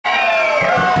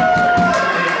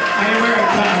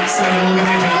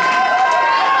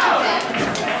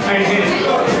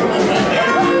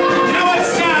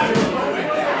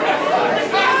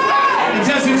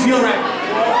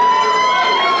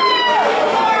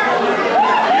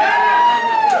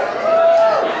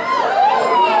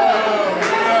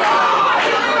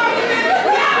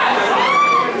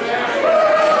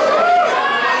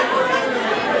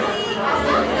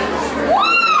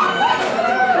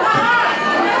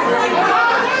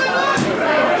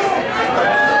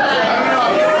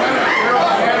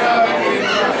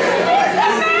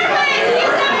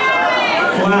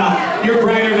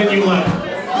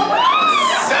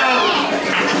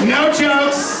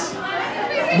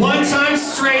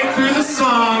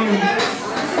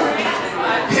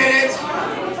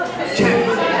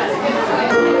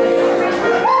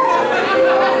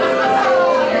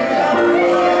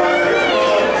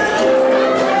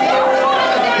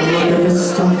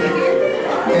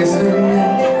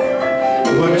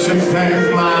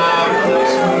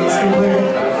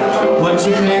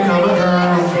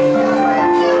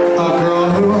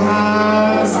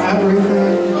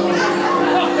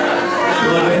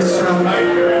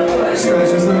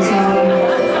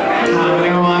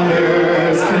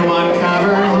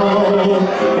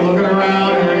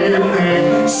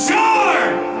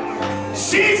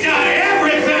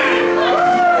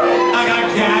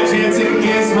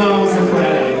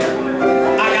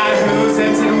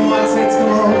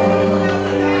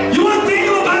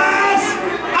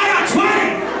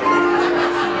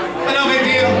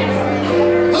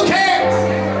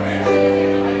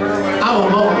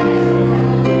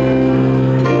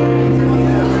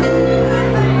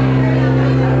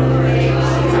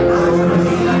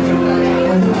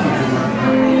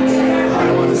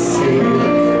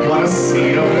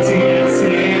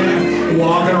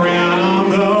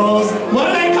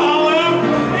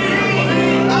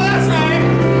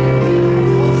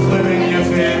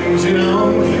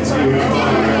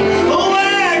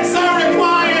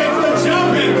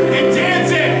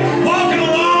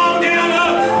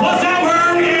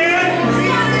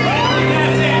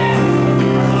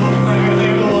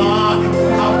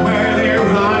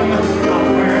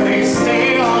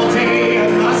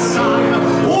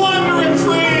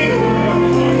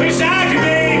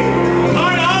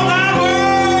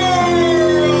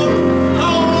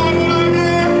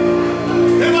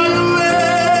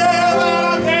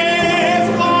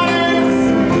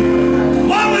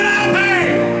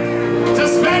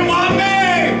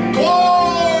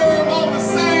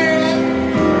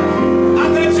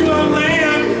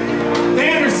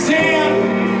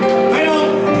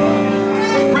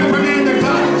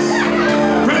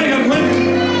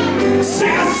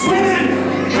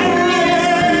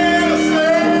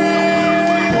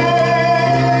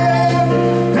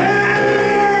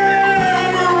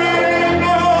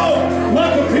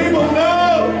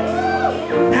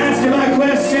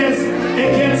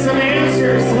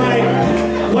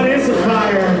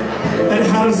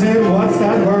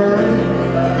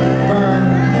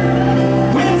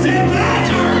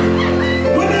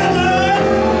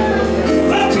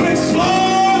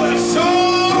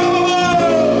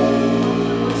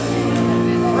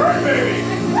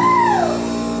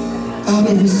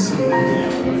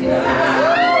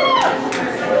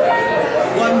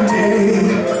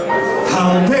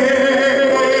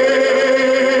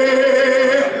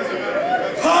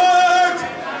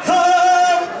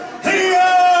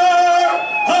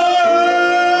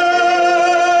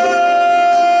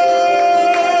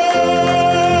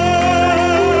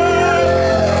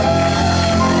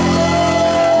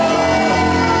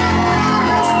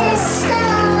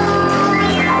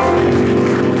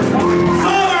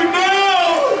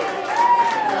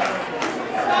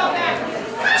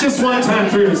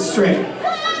Straight.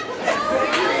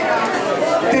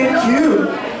 Thank you.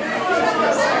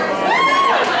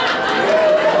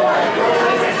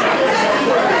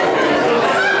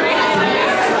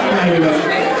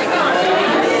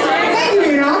 Thank you,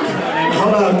 Enoch.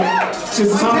 Hold on.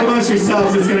 Just talk amongst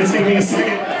yourselves. It's going to take me a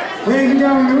second. Ladies and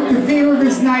gentlemen, the theme of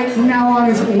this night from now on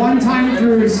is one time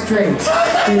through straight.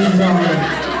 Ladies and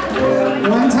gentlemen.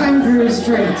 One time through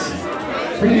straight.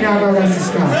 For Enoch Augustus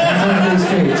Scott. One time through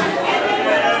straight.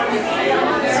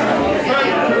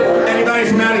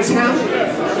 From out of town?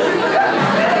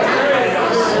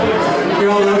 You're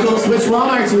all locals? Which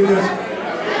Walmart do we go to?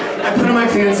 I put on my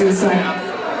pants and sign up.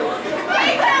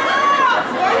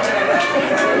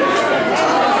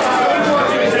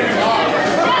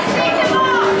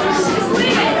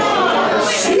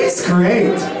 She's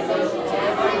great.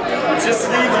 Just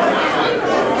leave her.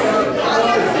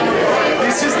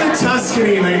 This is the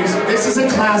Tuscany, ladies. This is a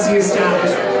classy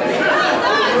establishment.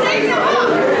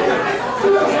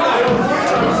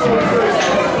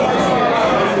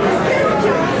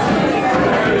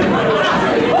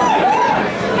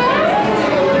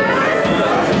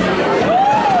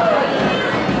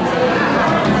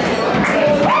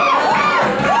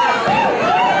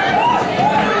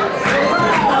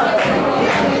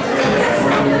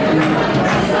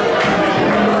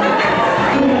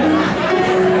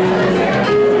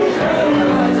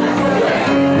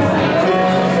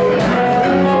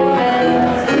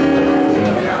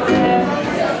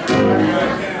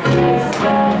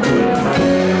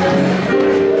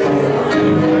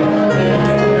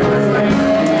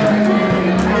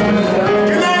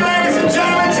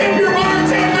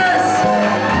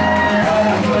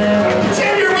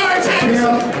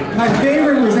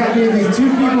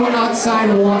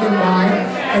 outside walking by,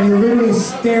 and he literally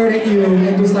stared at you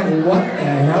and just like, what the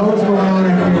hell is going on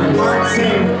in here? Heart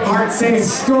sing, heart sing.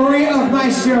 Story of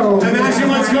my show. Imagine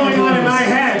what's going on in my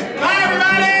head.